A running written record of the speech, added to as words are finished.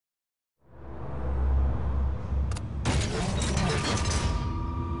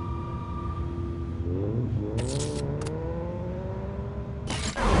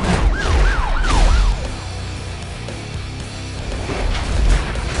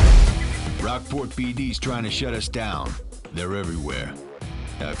Rockport PD's trying to shut us down. They're everywhere.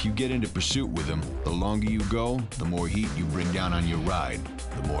 Now, if you get into pursuit with them, the longer you go, the more heat you bring down on your ride.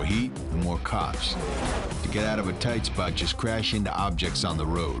 The more heat, the more cops. To get out of a tight spot, just crash into objects on the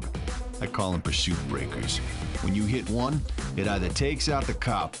road. I call them pursuit breakers. When you hit one, it either takes out the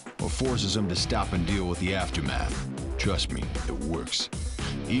cop or forces him to stop and deal with the aftermath. Trust me, it works.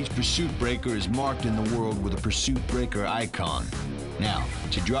 Each pursuit breaker is marked in the world with a pursuit breaker icon. Now,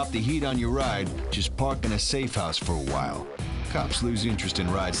 to drop the heat on your ride, just park in a safe house for a while. Cops lose interest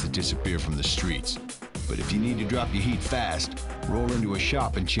in rides that disappear from the streets. But if you need to drop your heat fast, roll into a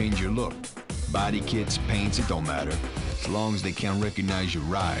shop and change your look. Body kits, paints, it don't matter, as long as they can't recognize your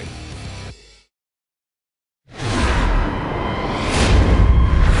ride.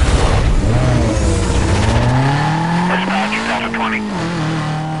 Dispatch, Delta 20.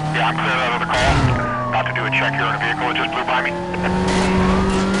 Yeah, I'm clear out of the call. About to do a check here on a vehicle that just blew by me.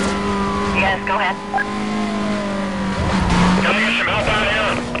 Yes, go ahead. Can I get some help out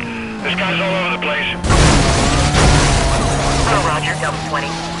here? This guy's all over the place. Oh, Roger, Delta 20.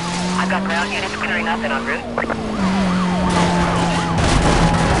 I've got ground units clearing up and en route.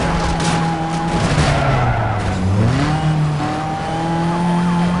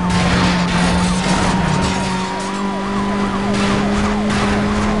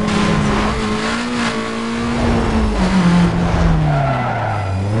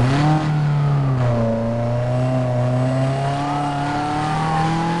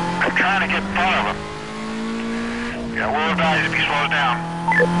 If he slows down.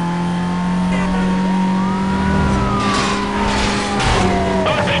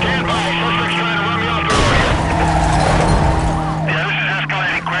 Stand by. Suspect's trying to run me off the road here. Yeah, this is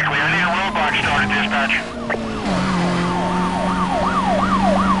escalating quickly. I need a roadblock started, dispatch.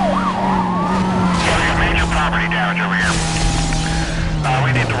 Yeah, we got major property damage over here. We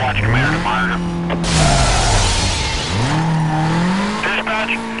need the watch commander to monitor.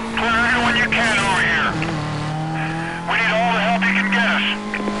 Dispatch, clear everyone you can over here. We need all the help you can get us.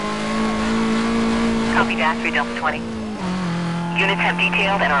 Copy that, 3 Delta 20. Units have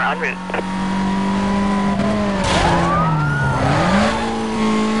detailed and are en route.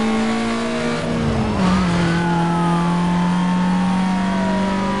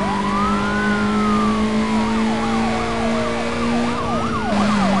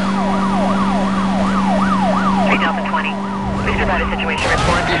 Delta 20. Please provide a situation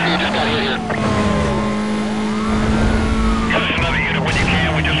report. You just got here. Give us another unit when you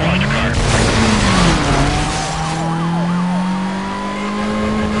can. We just lost a car.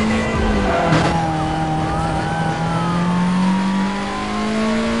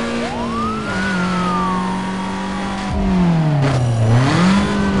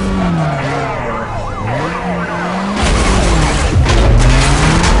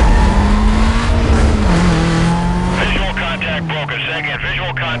 Visual contact broken. Say again,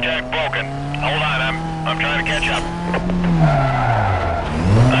 visual contact broken. Hold on.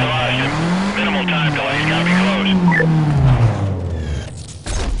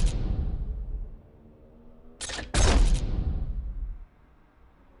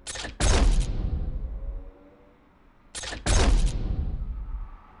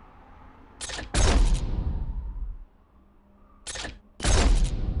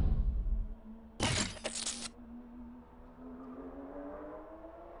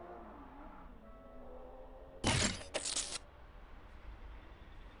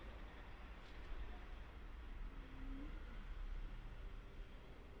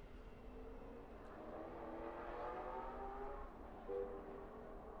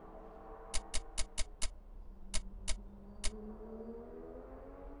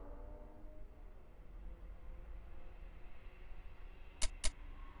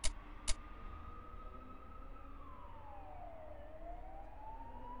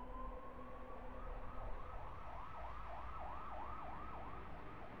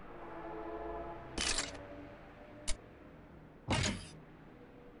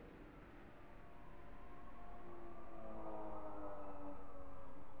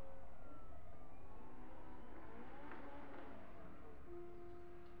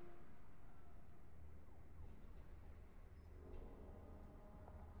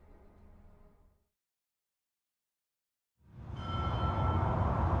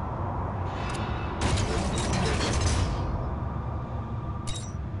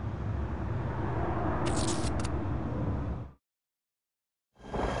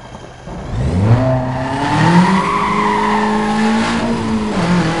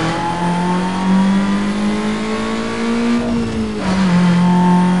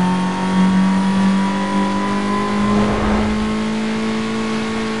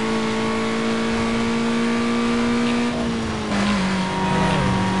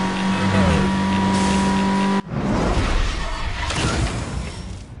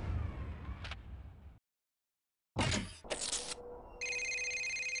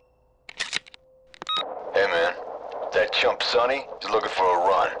 That chump Sonny is looking for a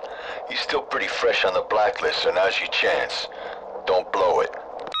run. He's still pretty fresh on the blacklist, so now's your chance. Don't blow it.